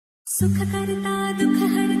सुख करता दुख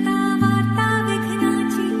हरता वार्ता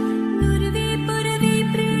विघ्नाची नुरवी पुरवी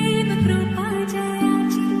प्रेम कृपा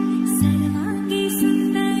जयाची सर्वांगी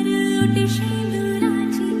सुंदर उटी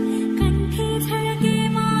शेंदुराची कंठी झळके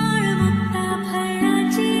माळ मुक्ता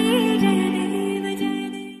फळाची जय देव जय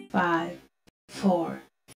देव. 5, 4,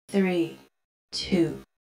 3, 2,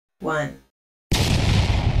 1.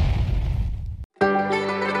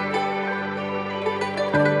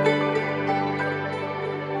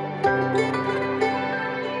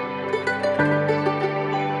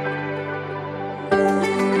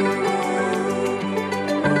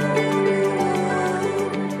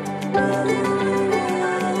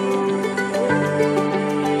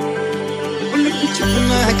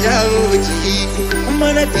 जाओ जी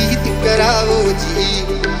मन जीत कराओ जी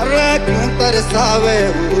क्यों तरसावे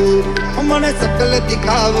हो मन सकल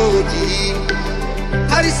दिखाओ जी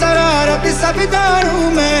हरी शरारत सब जानू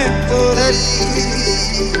मैं तोरी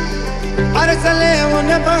हर चले उन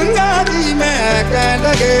बंगाली में कह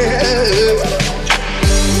लगे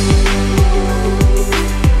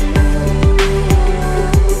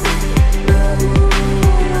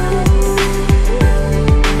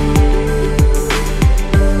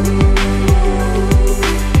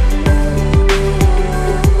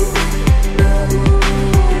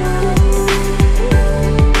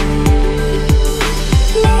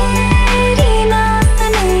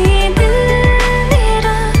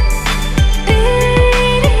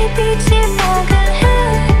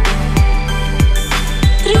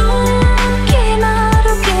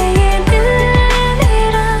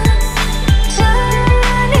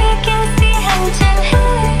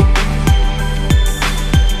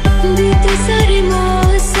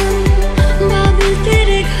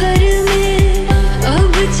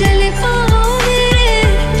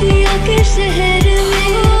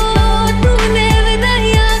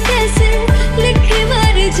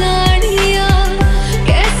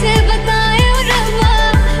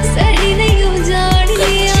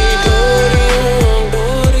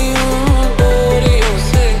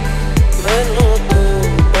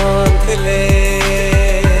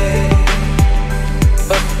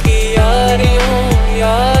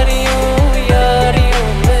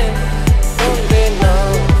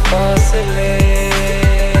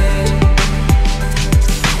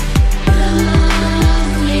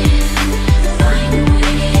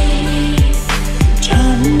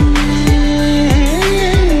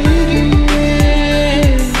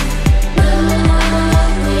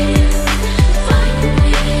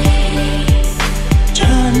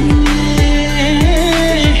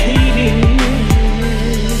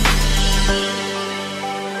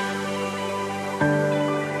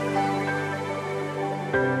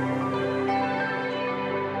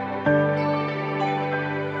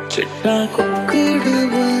चिट्टा कुक्कड़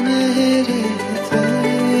बने रहते,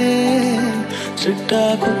 चिट्टा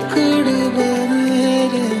कुक्कड़ बने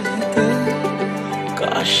रहते,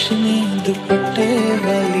 काश नींद दुपट्टे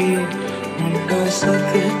वाली मुंडा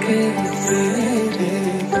सदके तेरे,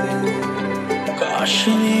 काश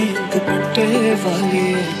नींद दुपट्टे वाली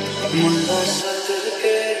मुंडा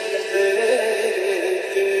सदके तेरे.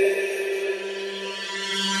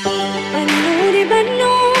 अन्नूरी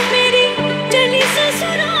बन्नो मेरी चली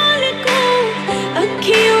ससुराल को,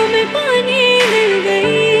 अखियों में पानी मिल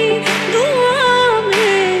गई, दुआ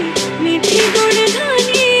में मीठी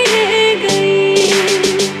गुणगानी रह गई.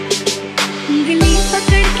 उंगली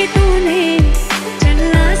पकड़ के तूने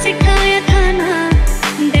चलना सिखाया था ना,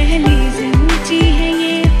 दहलीज ऊंची है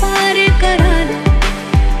ये पार कराना.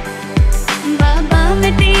 बाबा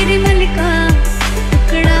मैं तेरी मलिका,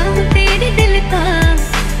 टुकड़ा हूँ तेरे दिल का,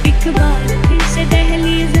 एक बार फिर से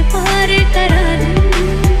दहलीज पार करा दूं.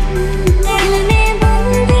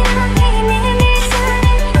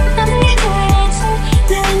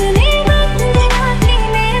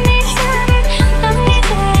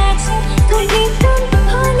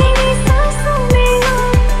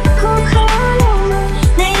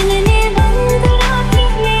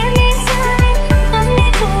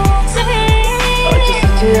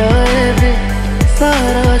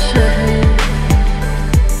 सारा शहर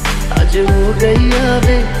आज हो गया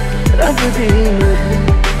वे रब दी महल,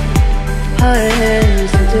 हाय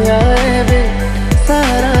सजा वे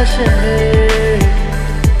सारा शहर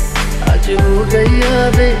आज हो गया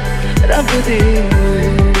वे रब दी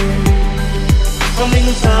महल.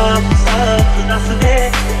 मैनू साफ साफ दस दे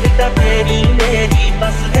तेरी मेरी